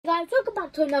guys, welcome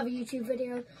back to another YouTube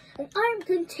video, and I am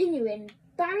continuing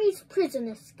Barry's prison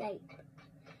escape,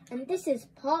 and this is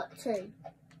part 2.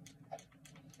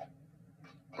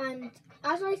 And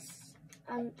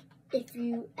if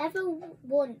you ever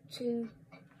want to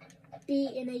be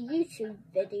in a YouTube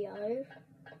video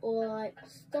or like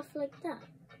stuff like that,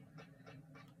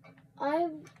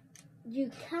 you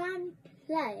can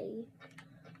play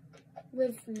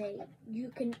with me. You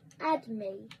can add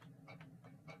me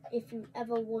if you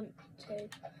ever want to.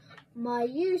 My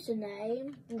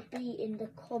username will be in the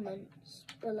comments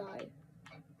below.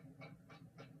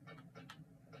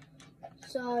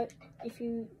 So if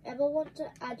you ever want to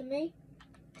add me,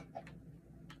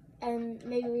 and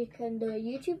maybe we can do a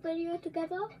YouTube video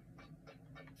together,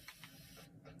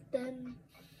 then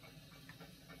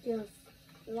you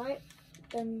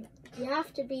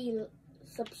have to be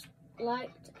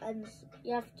liked, and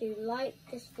you have to like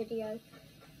this video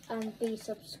and be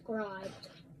subscribed.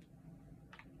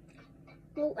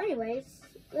 Well, anyways,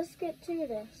 let's get to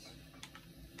this.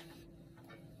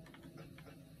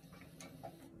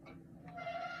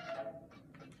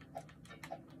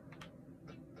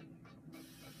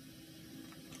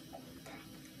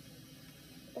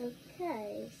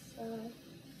 Okay, so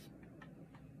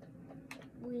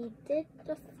we did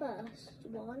the first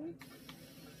one.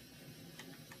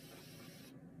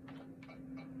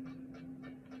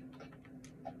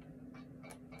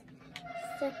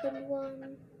 Second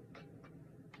one.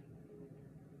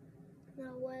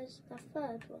 Now where's the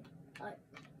third one? Oh,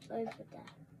 it's over there.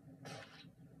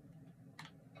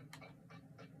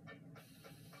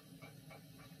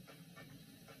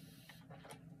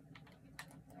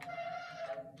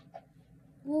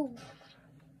 Whoa.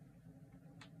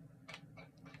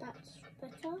 That's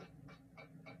better.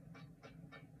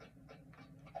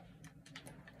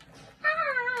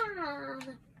 Ah!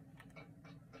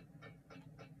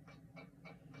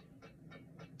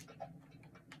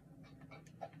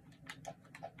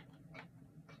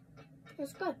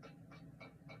 Let's go.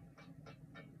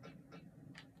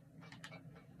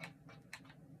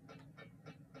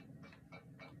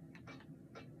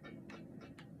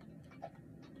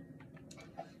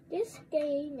 This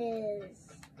game is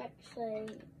actually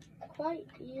quite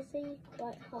easy,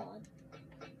 quite hard.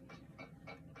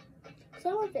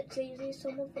 Some of it's easy,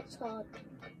 some of it's hard.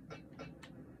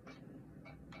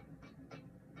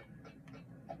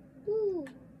 Ooh.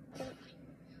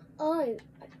 Oh,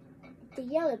 the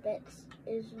yellow bits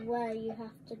is where you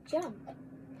have to jump.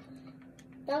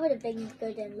 That would have been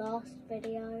good in last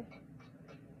video.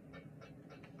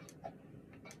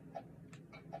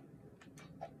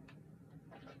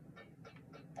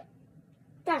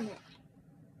 Damn it.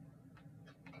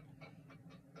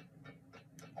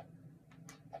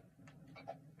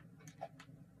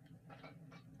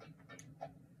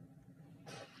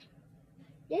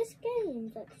 This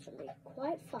game's actually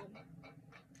quite fun.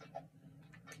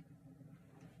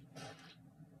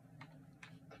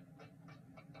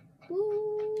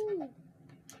 Woo!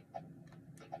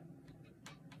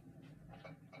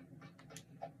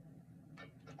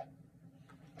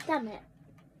 Damn it.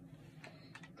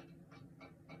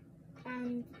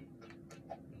 And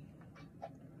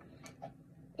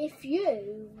if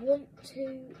you want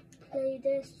to play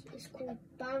this, it's called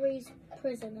Barry's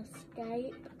Prison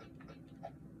Escape.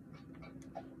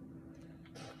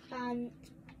 And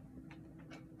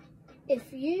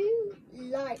if you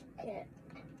like it,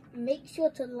 make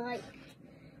sure to like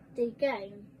the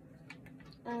game.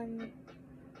 And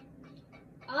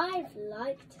I've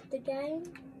liked the game.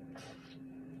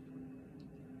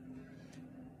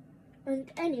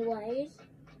 And anyways,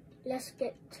 let's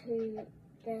get to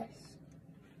this.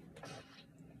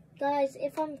 Guys,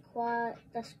 if I'm quiet,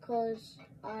 that's because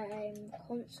I'm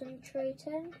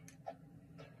concentrating.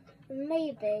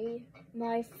 Maybe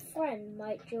my friend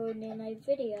might join in a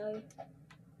video.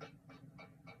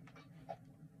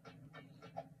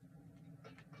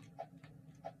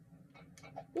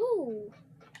 Ooh.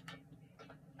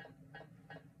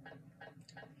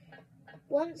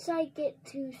 Once I get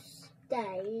to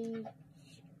stage,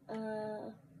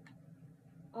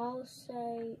 I'll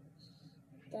say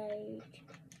stage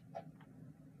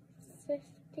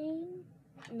 15?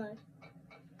 No.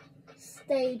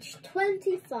 Stage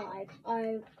 25.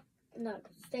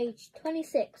 Stage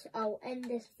 26. I'll end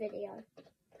this video.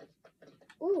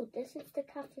 Ooh, this is the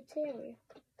cafeteria.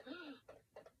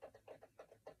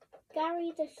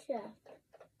 Gary the chef.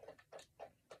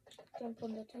 Jump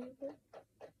on the table.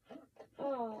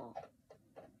 Oh.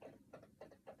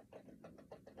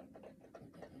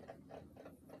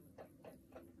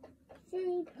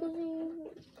 Food,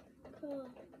 oh.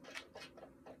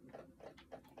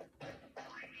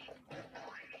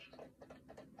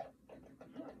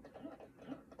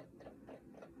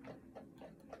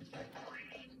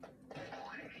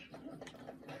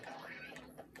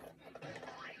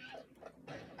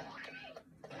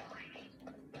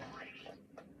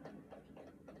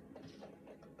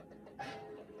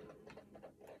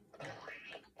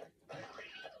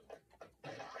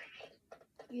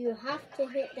 You have to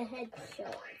hit the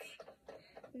headshots.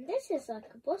 And this is like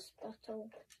a boss battle.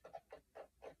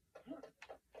 Oh.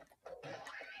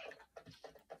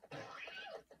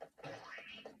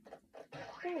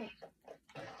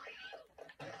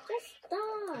 Just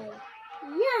die.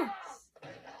 Yes!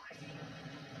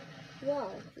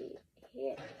 Wow,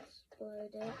 he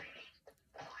exploded.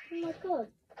 Oh my god,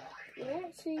 you're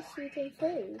actually shooting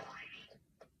food.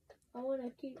 I want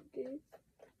to keep this.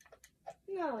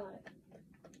 No.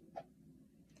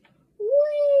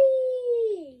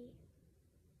 Whee!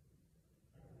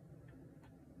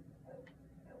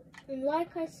 And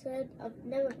like I said, I've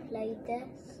never played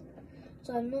this,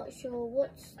 so I'm not sure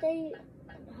what stage,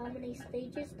 how many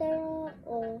stages there are,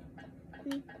 or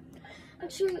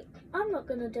actually, I'm not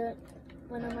gonna do it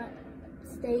when I'm at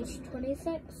stage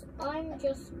 26. I'm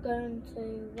just going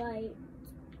to wait.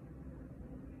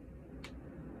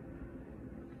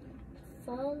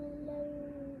 Follow.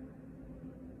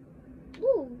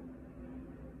 Ooh.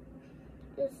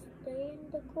 Just stay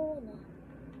in the corner.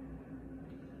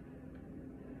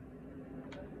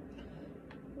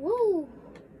 Woo!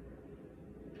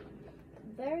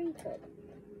 Very good.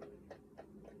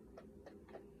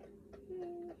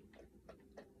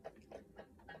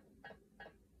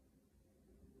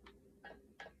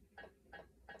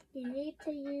 You need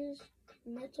to use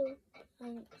metal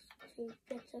planks to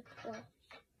get across.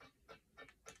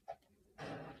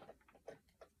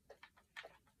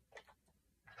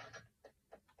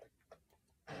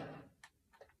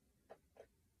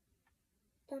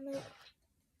 Damn it.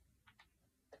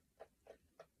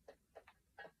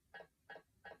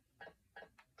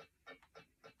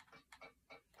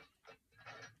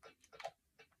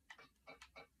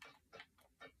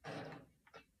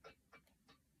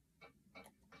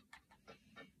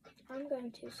 I'm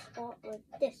going to start with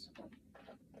this one.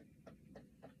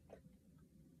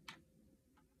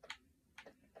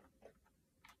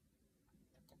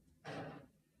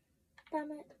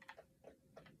 Damn it.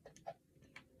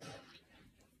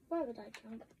 Why would I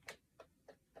jump?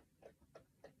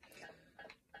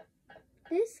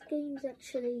 This game's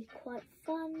actually quite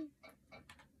fun,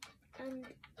 and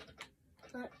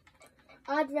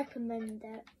I'd recommend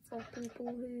it for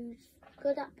people who's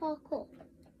good at parkour.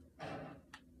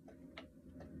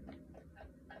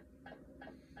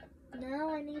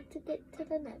 Now I need to get to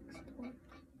the next one.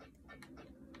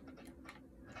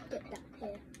 Get that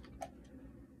here.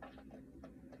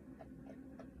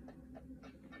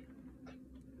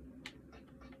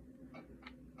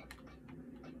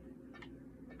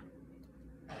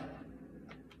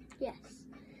 Yes.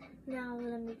 Now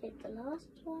let me get the last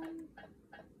one.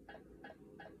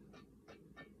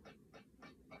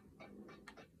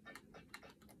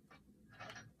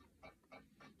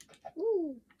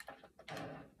 Ooh.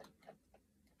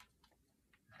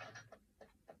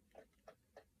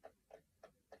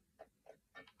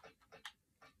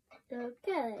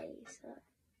 Okay, so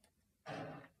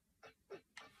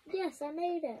yes, I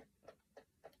made it.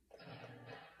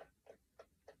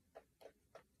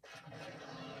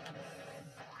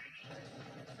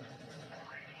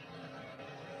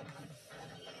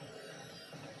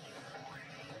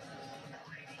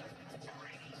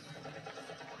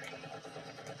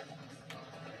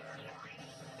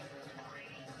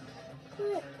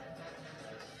 Look.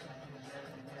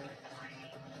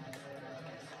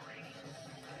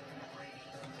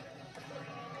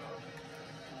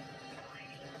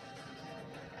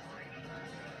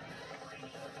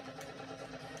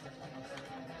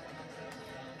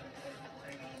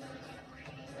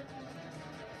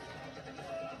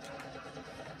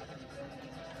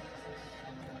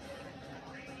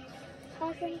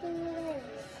 I can do this.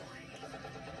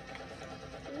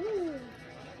 Ooh.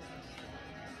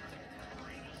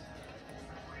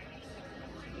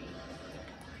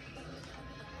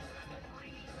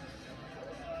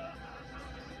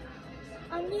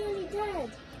 I'm nearly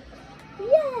dead.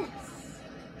 Yes!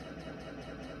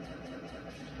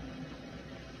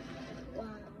 Wow.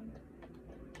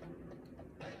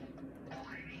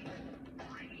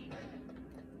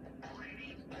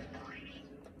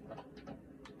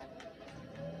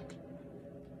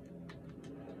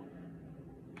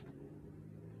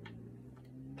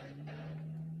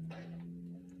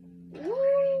 Woo!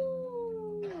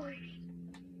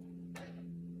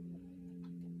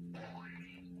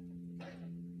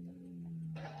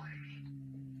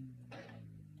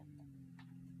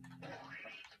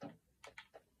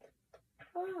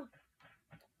 Oh.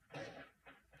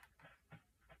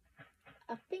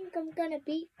 I think I'm gonna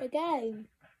beat the game.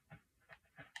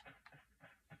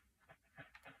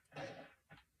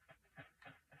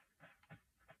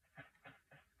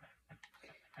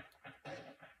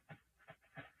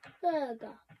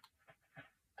 burger.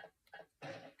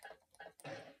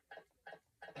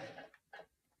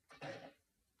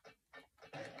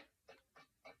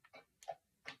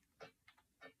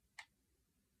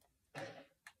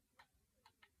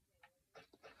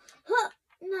 Huh,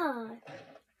 no.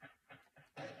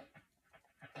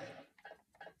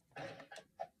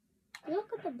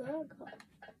 Look at the burger.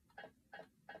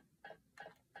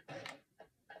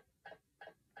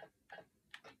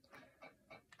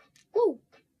 Woo!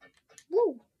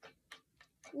 Woo!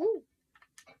 Woo!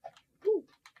 Woo!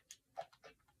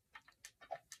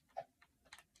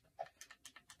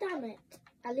 Damn it.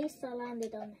 At least I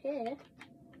landed on here.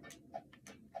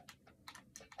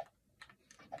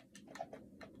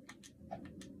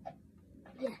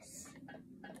 Yes.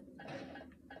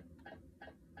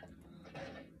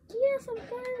 Yes, I'm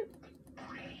going.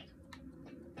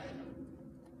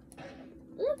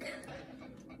 Look.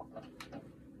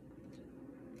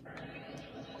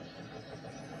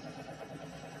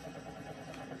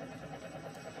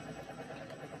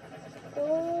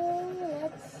 Oh,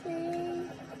 let's see.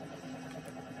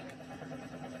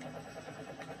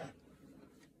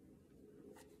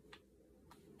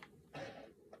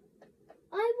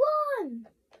 I won.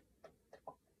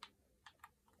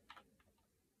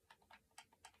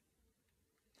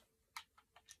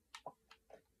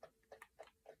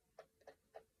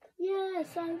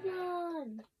 Yes, I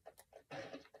won.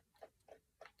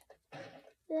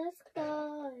 Let's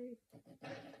go.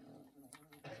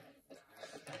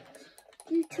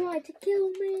 You tried to kill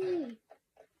me.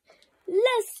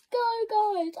 Let's go,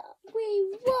 guys.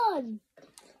 We won.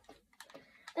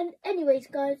 And anyways,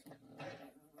 guys,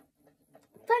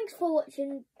 thanks for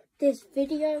watching this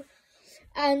video.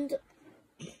 And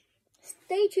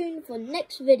stay tuned for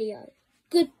next video.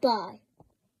 Goodbye.